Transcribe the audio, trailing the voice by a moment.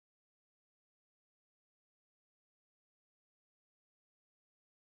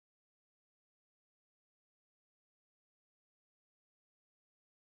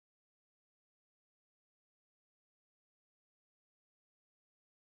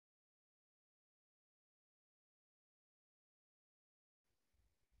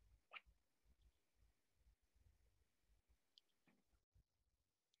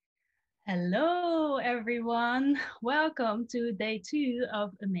Hello, everyone. Welcome to day two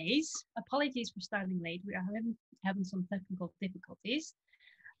of Amaze. Apologies for starting late. We are having some technical difficulties,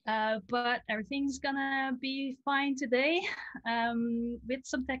 but everything's gonna be fine today with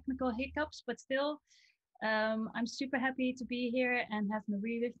some technical hiccups, but still, I'm super happy to be here and have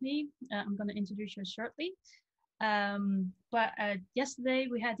Marie with me. I'm gonna introduce her shortly. But yesterday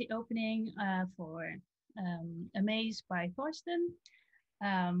we had the opening for Amaze by Thorsten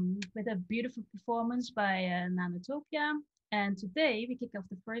with a beautiful performance by Nanotopia. And today we kick off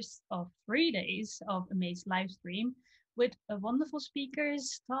the first of 3 days of Amaze live stream with wonderful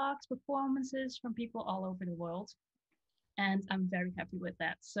speakers, talks, performances from people all over the world. And I'm very happy with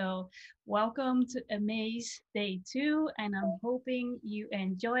that. So welcome to Amaze Day 2. And I'm hoping you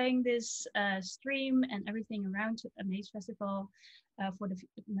enjoying this stream and everything around Amaze Festival for the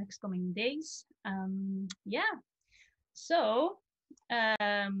next coming days. Yeah, so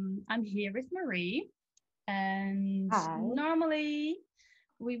I'm here with Marie, and Hi. normally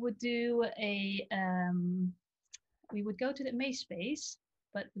we would do we would go to the May space,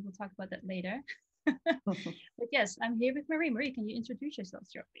 but we will talk about that later. But yes, I'm here with Marie. Marie, can you introduce yourself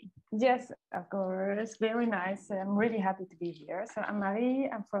shortly? Yes, of course. Very nice. I'm really happy to be here. So I'm Marie.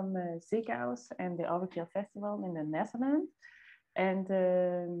 I'm from Sickhouse and the Overkill Festival in the Netherlands. And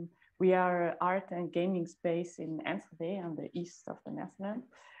we are an art and gaming space in Enschede on the east of the Netherlands.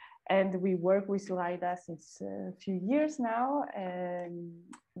 And we work with Zuraida since a few years now.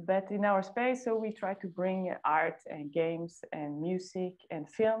 But in our space, so we try to bring art and games and music and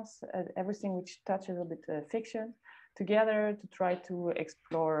films, everything which touches a little bit fiction, together to try to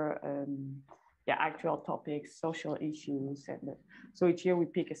explore actual topics, social issues. And so each year we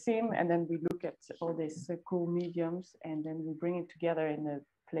pick a theme and then we look at all these cool mediums and then we bring it together in a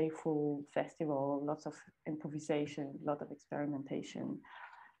playful festival, lots of improvisation, a lot of experimentation.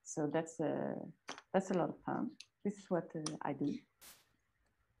 So that's a lot of fun. This is what I do.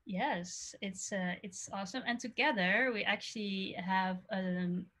 Yes, it's awesome. And together we actually have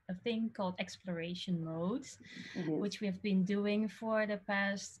a thing called exploration mode, Yes. which we have been doing for the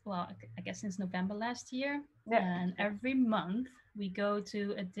past, well, I guess since November last year. Yeah. And every month we go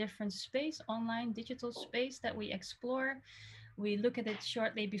to a different space, online digital space that we explore. We look at it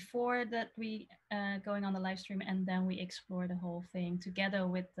shortly before that we going on the live stream, and then we explore the whole thing together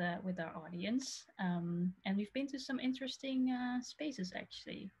with our audience. And we've been to some interesting spaces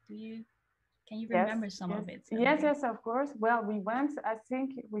actually. Can you remember some of it? Yes, of course. Well, we went. I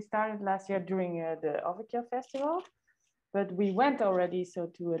think we started last year during the Overkill Festival, but we went already to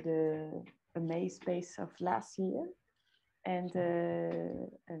the Amaze space of last year. And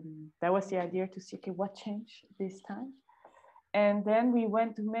that was the idea to see, okay, what changed this time? And then we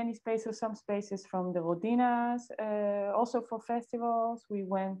went to many spaces, some spaces from the Rodinas, also for festivals. We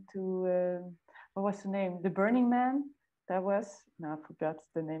went to, what was the name? The Burning Man. That was, no, I forgot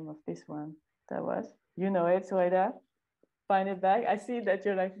the name of this one. That was, you know it, Zuraida. Find it back. I see that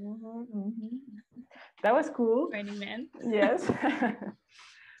you're like, That was cool. Burning Man. Yes.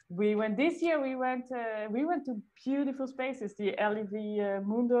 We went this year. We went to beautiful spaces. The LEV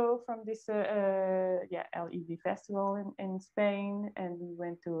Mundo from this LEV festival in Spain, and we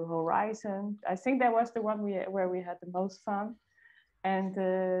went to Horizon. I think that was the one where we had the most fun. And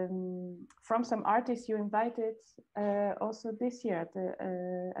from some artists you invited also this year at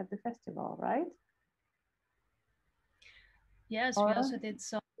the festival, right? Yes, we also did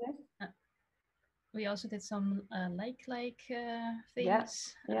some. We also did some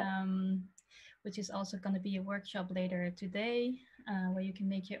things, which is also going to be a workshop later today, where you can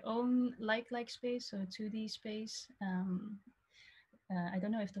make your own like space, so 2D space. I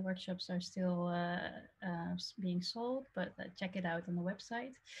don't know if the workshops are still being sold, but check it out on the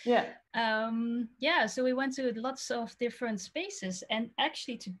website. So we went to lots of different spaces, and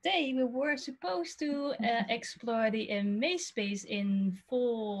actually today we were supposed to explore the Amaze space in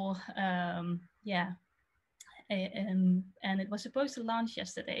full. And it was supposed to launch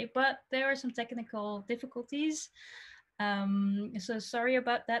yesterday, but there are some technical difficulties. So sorry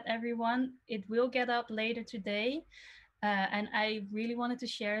about that, everyone. It will get up later today. And I really wanted to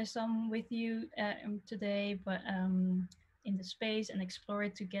share some with you today, but in the space and explore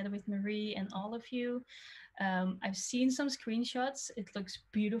it together with Marie and all of you. I've seen some screenshots. It looks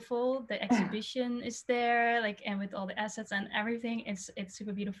beautiful. The exhibition is there, and with all the assets and everything, it's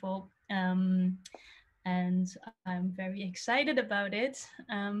super beautiful. And I'm very excited about it.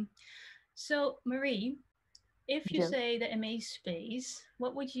 So Marie, if you say the Amaze space,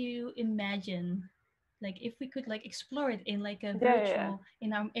 what would you imagine? If we could explore it in a virtual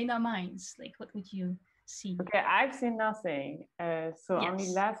in our minds, what would you see? Okay, I've seen nothing. Only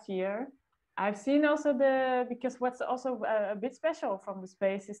last year I've seen also because what's also a bit special from the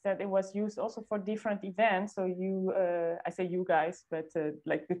space is that it was used also for different events. So you, I say you guys, but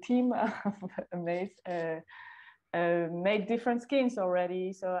like the team of Amaze made different skins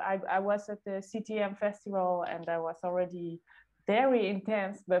already. So I was at the CTM festival and I was already very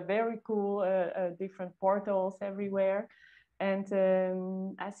intense, but very cool, different portals everywhere. And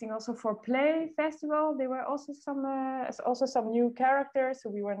I think also for Play Festival, there were also some new characters. So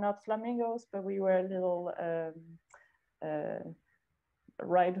we were not flamingos, but we were little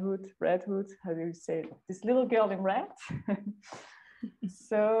Red Hood. How do you say it? This little girl in red.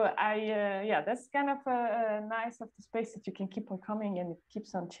 So yeah, that's kind of nice of the space that you can keep on coming and it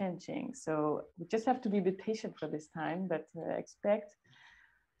keeps on changing. So we just have to be a bit patient for this time, but expect.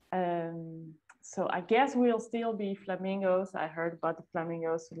 So I guess we'll still be flamingos. I heard about the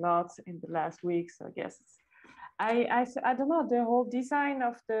flamingos a lot in the last week. So I guess I don't know, the whole design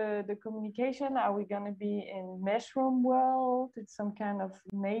of the communication. Are we going to be in mushroom world? It's some kind of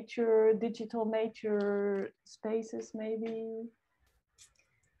nature, digital nature spaces maybe?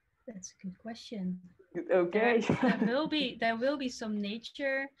 That's a good question. Okay. There will be some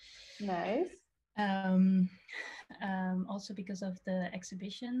nature. Nice. Also because of the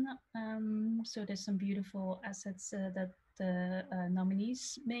exhibition. So there's some beautiful assets that the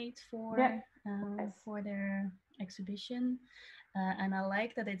nominees made for their exhibition. And I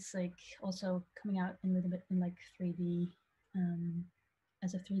like that it's like also coming out a little bit in like 3D,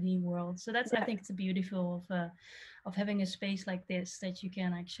 as a 3D world. So that's, I think it's beautiful of having a space like this that you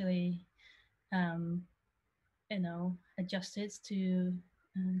can actually, adjust it to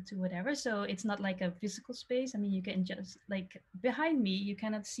whatever. So it's not like a physical space. I mean, you can just like behind me, you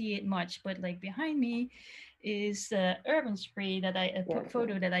cannot see it much, but like behind me is the urban spree that a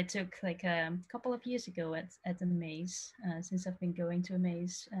photo that I took like a couple of years ago at the Maze, since I've been going to a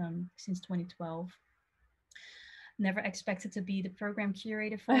Maze since 2012. Never expected to be the program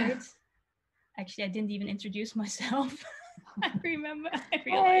curator for it. Actually, I didn't even introduce myself. I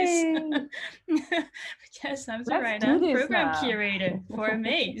realized. Yes, I'm Zuraida, program curator for a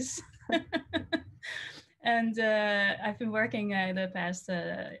Maze. And I've been working the past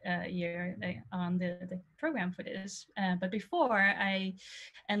year on the program for this. But before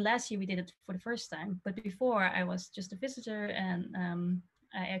and last year we did it for the first time. But before I was just a visitor, and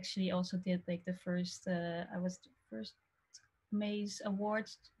I actually also did like the first. I was the first Maze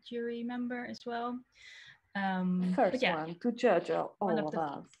Awards jury member as well. First one to judge all of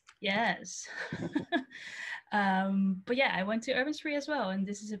us. Yes. But yeah, I went to Urban Spree as well, and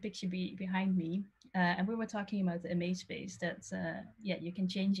this is a picture behind me. And we were talking about the Amaze space that, you can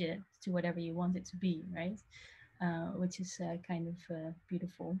change it to whatever you want it to be, right? Which is kind of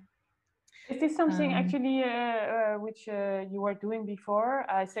beautiful. Is this something actually which you were doing before?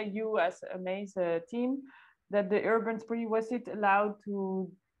 I say you as Amaze team, that the Urban Spree, was it allowed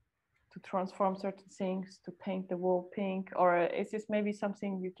to transform certain things, to paint the wall pink, or is this maybe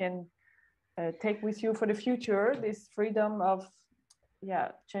something you can take with you for the future, this freedom of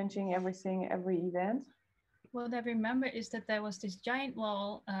changing everything, every event? What I remember is that there was this giant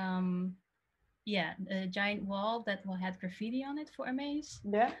wall, a giant wall that had graffiti on it for a maze.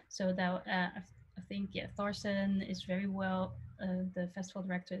 Yeah. So that I think Thorsten is very well, the festival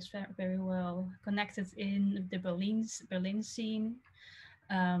director is very well connected in the Berlin scene.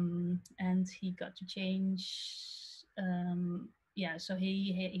 And he got to change. So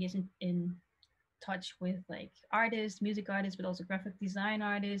he is in touch with like artists, music artists, but also graphic design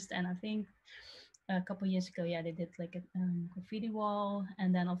artists. And I think a couple of years ago, they did like a graffiti wall,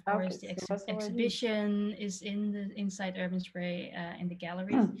 and then of course the exhibition is inside Urban Spree in the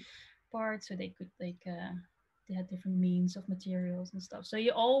gallery part, so they could like. They had different means of materials and stuff. So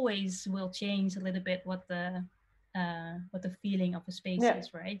you always will change a little bit what the feeling of a space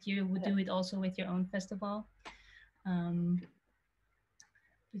is, right? You would do it also with your own festival.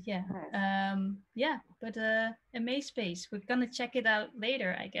 But a Maze space. We're gonna check it out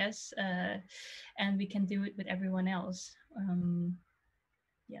later, I guess, and we can do it with everyone else.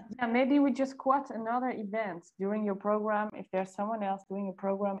 Maybe we just quote another event during your program. If there's someone else doing a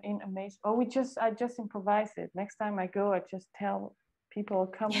program in a Maze, or I just improvise it. Next time I go, I just tell people,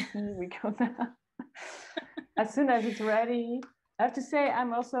 come with me. We go there. As soon as it's ready. I have to say,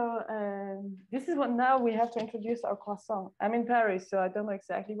 I'm also, this is what now we have to introduce our croissant. I'm in Paris, so I don't know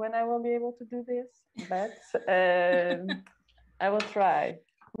exactly when I will be able to do this, but I will try.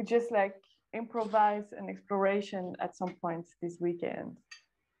 We just like improvise an exploration at some point this weekend.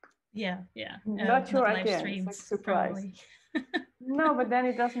 Not sure I can. It's like a surprise. No, but then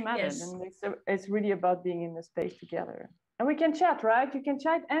it doesn't matter. Yes. Then it's really about being in the space together. And we can chat, right? You can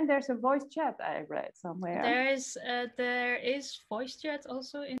chat, and there's a voice chat I read somewhere. There is voice chat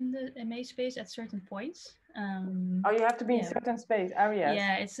also in the MA space at certain points. You have to be in certain space areas.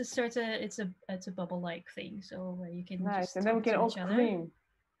 Yeah, it's a bubble-like thing, so where you can nice, just and then we can all scream.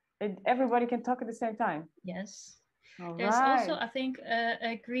 Everybody can talk at the same time. Yes. All There's right. also, I think,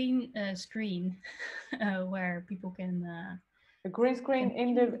 a green screen where people can. A green screen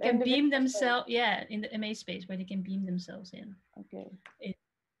can beam themselves. Yeah, in the MA space where they can beam themselves in. Okay.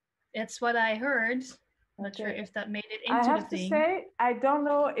 That's what I heard. Not sure if that made it into the thing. I have to say, I don't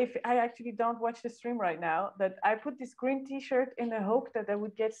know if I actually don't watch the stream right now, but I put this green t-shirt in the hope that I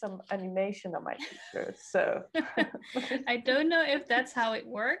would get some animation on my t-shirt. So I don't know if that's how it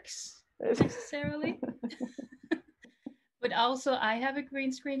works necessarily. But also I have a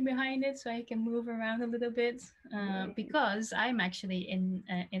green screen behind it so I can move around a little bit because I'm actually in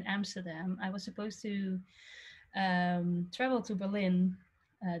Amsterdam. I was supposed to travel to Berlin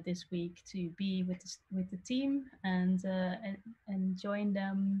this week to be with the team and join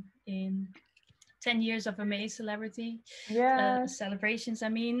them in 10 years of Amaze Celebrity celebrations. I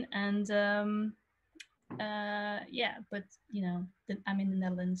mean, and but you know, I'm in the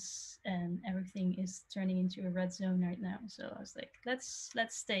Netherlands and everything is turning into a red zone right now. So I was like, let's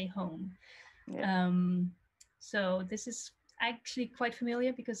stay home. Yeah. So this is actually quite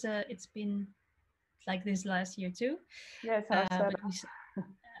familiar because it's been like this last year too. Yes,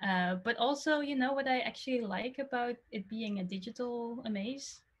 but also, you know what I actually like about it being a digital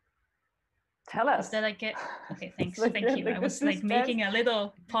Amaze? Tell us. Is that I get okay, thanks. Thank you. I was like making a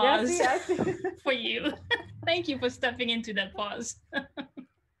little pause for you. Thank you for stepping into that pause.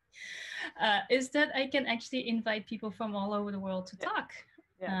 Is that I can actually invite people from all over the world to talk.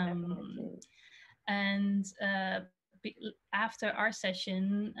 And after our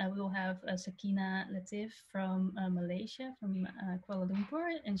session, we will have Sakina Latif from Malaysia, from Kuala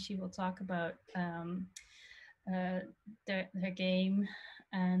Lumpur, and she will talk about their game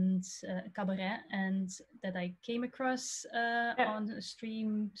and cabaret, and that I came across on a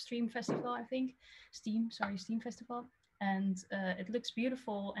Steam Festival, I think. Steam Festival. And it looks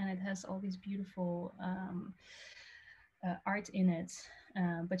beautiful, and it has all these beautiful art in it.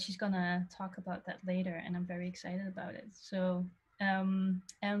 But she's gonna talk about that later, and I'm very excited about it. So,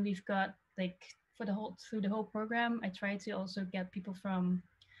 and we've got like through the whole program, I try to also get people from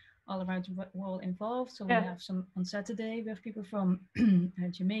all around the world involved. So we have some on Saturday. We have people from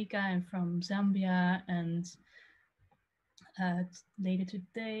Jamaica and from Zambia, and later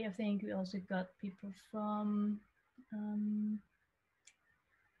today, I think we also got people from.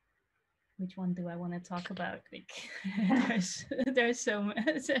 Which one do I want to talk about? Like, there's so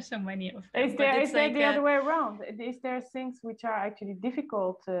many of them. Is there the other way around? Is there things which are actually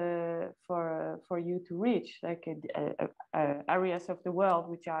difficult for you to reach, like areas of the world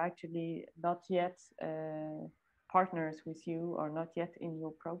which are actually not yet partners with you or not yet in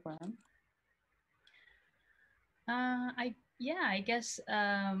your program? I guess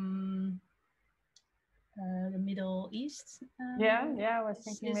the Middle East. I was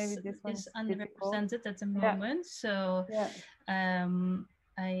thinking maybe this one is underrepresented at the moment. So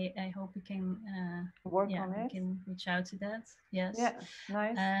I hope we can work on it. We can reach out to that. Yes. Yeah,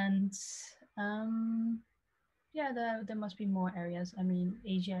 nice. And there must be more areas. I mean,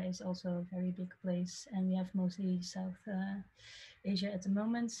 Asia is also a very big place, and we have mostly South Asia at the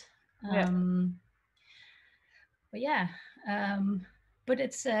moment. But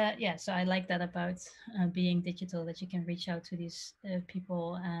it's so I like that about being digital, that you can reach out to these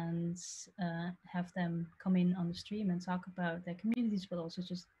people and have them come in on the stream and talk about their communities, but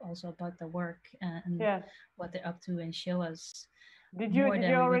also about their work and what they're up to, and show us more than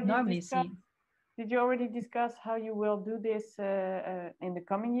we would normally see. Did you already discuss how you will do this in the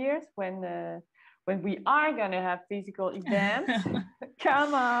coming years when we are going to have physical events?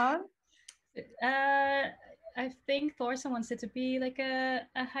 Come on. I think Thorsten wants it to be like a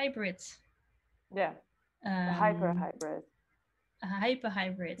hybrid. Yeah, a hyper-hybrid. A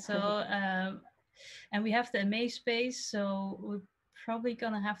hyper-hybrid. So, and we have the Amaze space, so we're probably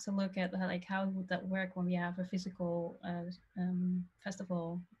going to have to look at like how would that work when we have a physical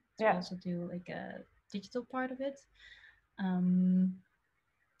festival to also do like a digital part of it.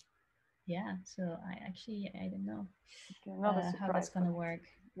 So I don't know how that's going to work.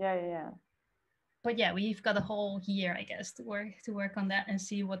 Yeah. But we've got a whole year, I guess, to work on that and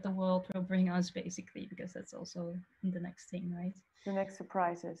see what the world will bring us, basically, because that's also the next thing, right? The next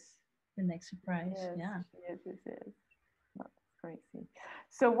surprises. The next surprise, Yes, it is. That's crazy.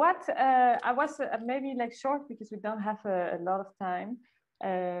 So what, I was maybe like short because we don't have a lot of time.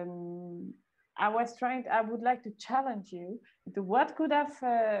 I would like to challenge you to what could have,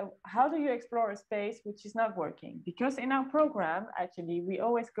 how do you explore a space which is not working? Because in our program, actually, we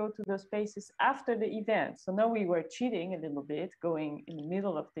always go to those spaces after the event. So now we were cheating a little bit, going in the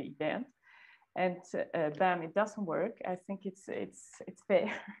middle of the event, and bam, it doesn't work. I think it's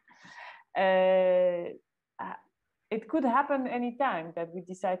fair. It could happen anytime that we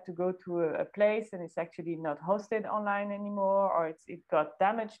decide to go to a place and it's actually not hosted online anymore, or it got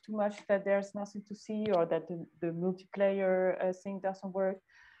damaged too much that there's nothing to see, or that the multiplayer thing doesn't work.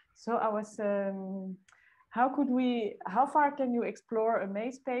 So I was, how far can you explore a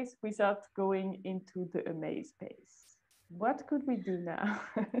maze space without going into the maze space? What could we do now?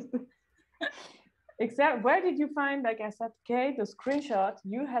 Except, where did you find, like I said, Kate, the screenshot?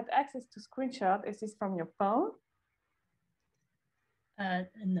 You had access to screenshot. Is this from your phone?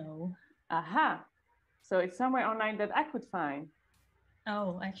 No. Aha. So it's somewhere online that I could find.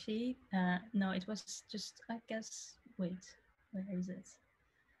 Oh, actually, no, it was just, I guess, wait, where is it?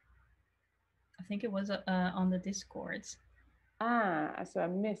 I think it was on the Discord. Ah, so I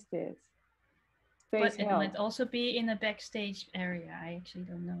missed it. Space But it help. might also be in a backstage area. I actually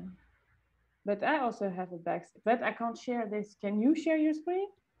don't know. But I also have a backstage, but I can't share this. Can you share your screen?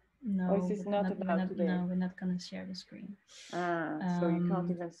 No, or is this not allowed today? No, we're not going to share the screen. So you can't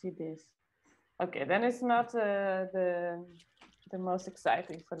even see this. Okay, then it's not the most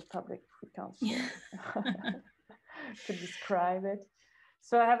exciting for the public if we can't share to describe it.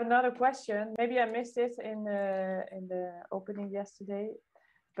 So I have another question. Maybe I missed it in the opening yesterday,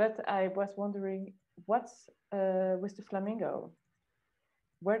 but I was wondering, what's with the flamingo?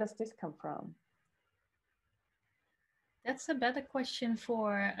 Where does this come from? That's a better question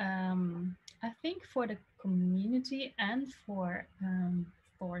for, I think, for the community and for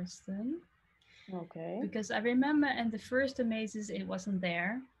Thorsten. Okay. Because I remember in the first Amazes, it wasn't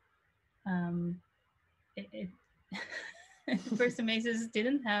there. The first Amazes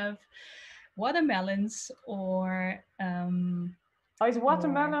didn't have watermelons or. Is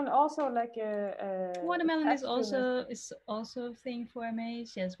watermelon also like a watermelon is also a thing for a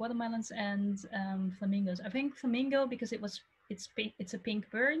maze. Yes, watermelons and flamingos. I think flamingo because it's a pink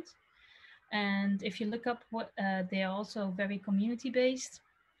bird, and if you look up what they are also very community based,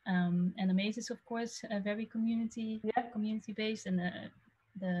 and a maze is of course very community based, and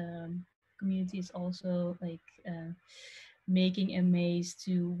the community is also like making a maze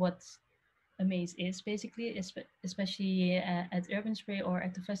to what a maze is basically, especially at Urban Spray or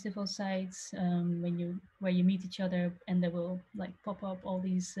at the festival sites, where you meet each other, and there will like pop up all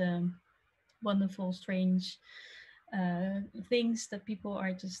these wonderful, strange things that people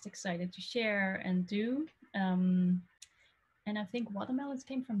are just excited to share and do. And I think watermelons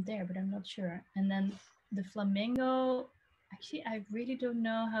came from there, but I'm not sure. And then the flamingo, actually, I really don't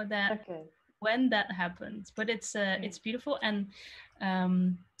know how that when that happened, but it's beautiful, and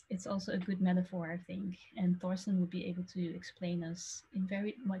it's also a good metaphor, I think. And Thorsten would be able to explain us in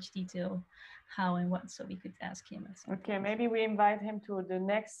very much detail how and what, so we could ask him. Okay, maybe we invite him to the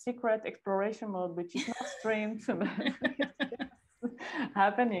next secret exploration mode, which is not streamed,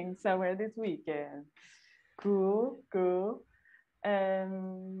 happening somewhere this weekend. Cool.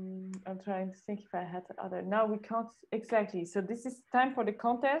 I'm trying to think if I had other. Now we can't exactly. So this is time for the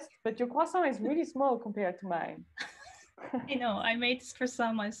contest, but your croissant is really small compared to mine. I know, I made this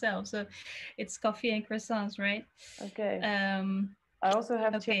croissant myself, so it's coffee and croissants, right? Okay. I also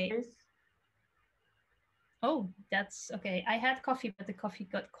have cherries. Oh, that's okay. I had coffee, but the coffee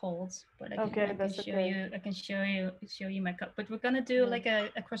got cold. But I can show you my cup. But we're gonna do like a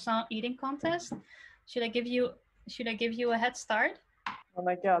croissant eating contest. Should I give you a head start? Oh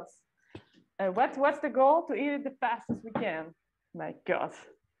my God. What's the goal? To eat it the fastest we can. My God.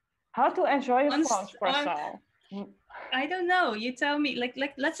 How to enjoy a French croissant? I don't know. You tell me. Like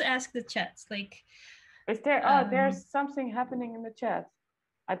let's ask the chat. Like, is there? There's something happening in the chat.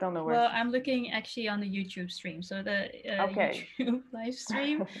 I don't know where. Well, I'm looking actually on the YouTube stream. So the YouTube live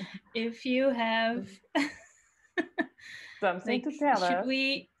stream. If you have something to tell us, should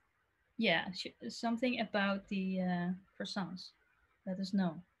we? Yeah, something about the croissants. Let us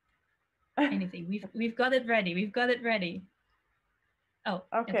know. Anything. We've got it ready. Oh,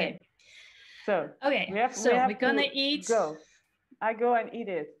 okay. So we're gonna eat. Go. I go and eat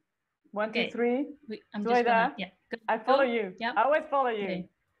it. 1, 2, 3. I'm just gonna, I follow you. Yeah. I always follow you. Okay.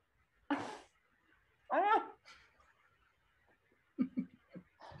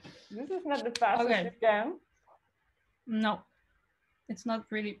 This is not the fastest you can. No, it's not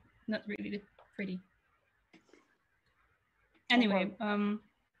really pretty. Anyway,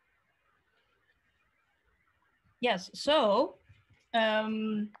 yes. So,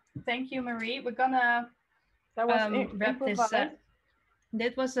 Thank you, Marie. We're gonna That was wrap this up. improvised.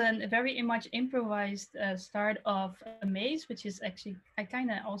 That was a very much improvised start of Amaze, which is actually I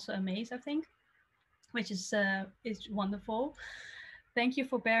kind of also Amaze, I think, which is wonderful. Thank you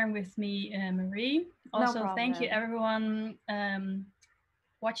for bearing with me, Marie. No Also, thank you problem. everyone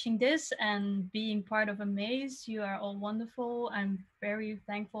watching this and being part of Amaze. You are all wonderful. I'm very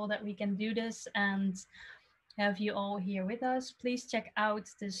thankful that we can do this and have you all here with us. Please check out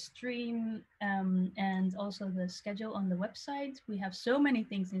the stream and also the schedule on the website. We have so many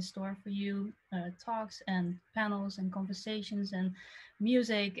things in store for you, talks and panels and conversations and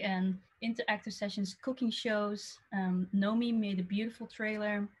music and interactive sessions, cooking shows. Nomi made a beautiful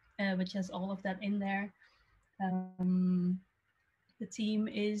trailer, which has all of that in there. The team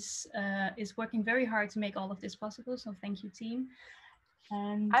is working very hard to make all of this possible. So thank you, team.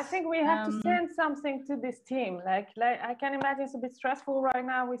 And I think we have to send something to this team. Like I can imagine it's a bit stressful right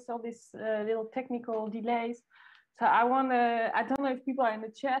now with all these little technical delays. So I don't know if people are in the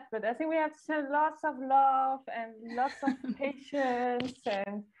chat, but I think we have to send lots of love and lots of patience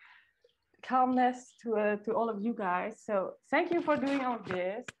and calmness to all of you guys. So thank you for doing all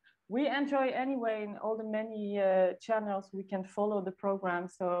this. We enjoy anyway in all the many channels we can follow the program.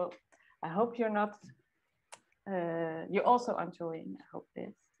 So I hope you're not, you're also enjoying, I hope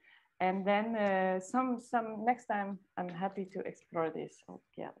this. And then some next time I'm happy to explore this all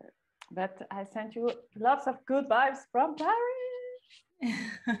together. But I sent you lots of good vibes from Paris.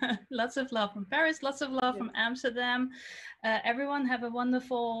 Lots of love from Paris, lots of love from Amsterdam. Everyone have a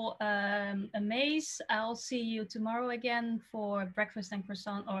wonderful Amaze. I'll see you tomorrow again for breakfast and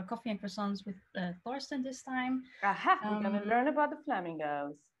croissant or coffee and croissants with Thorsten this time. Aha, we're gonna learn about the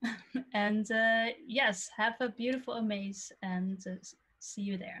flamingos. And yes, have a beautiful Amaze and see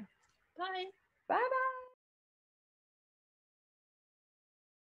you there. Bye. Bye bye.